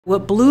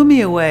What blew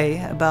me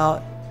away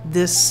about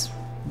this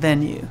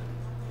venue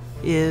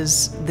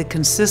is the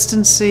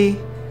consistency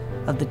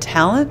of the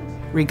talent,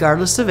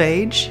 regardless of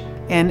age,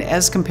 and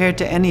as compared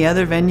to any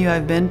other venue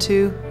I've been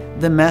to,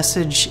 the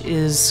message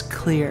is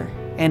clear,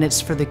 and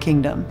it's for the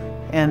kingdom,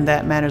 and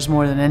that matters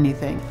more than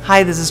anything.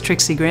 Hi, this is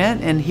Trixi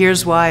Grant, and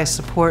here's why I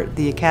support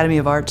the Academy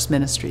of Arts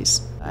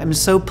Ministries. I'm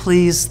so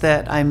pleased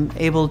that I'm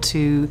able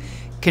to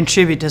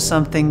contribute to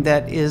something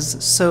that is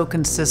so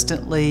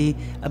consistently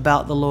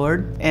about the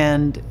Lord,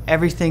 and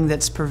everything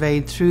that's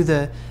purveyed through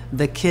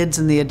the kids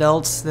and the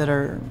adults that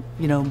are,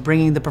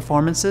 bringing the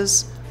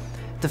performances.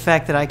 The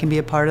fact that I can be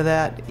a part of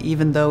that,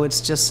 even though it's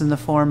just in the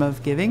form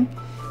of giving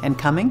and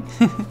coming,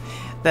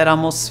 that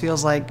almost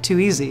feels like too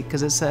easy,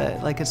 because it's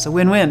a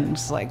win-win.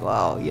 It's like,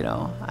 wow,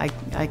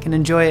 I can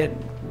enjoy it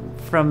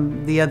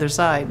from the other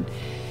side.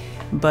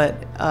 But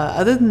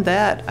other than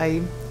that,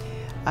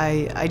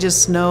 I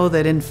just know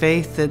that in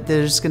faith that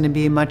there's going to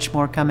be much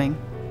more coming,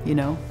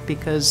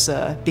 because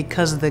of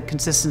the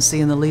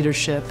consistency and the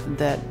leadership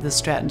that the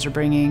Strattons are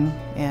bringing,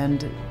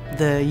 and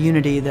the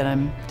unity that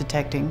I'm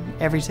detecting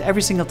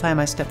every single time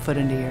I step foot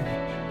into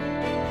here.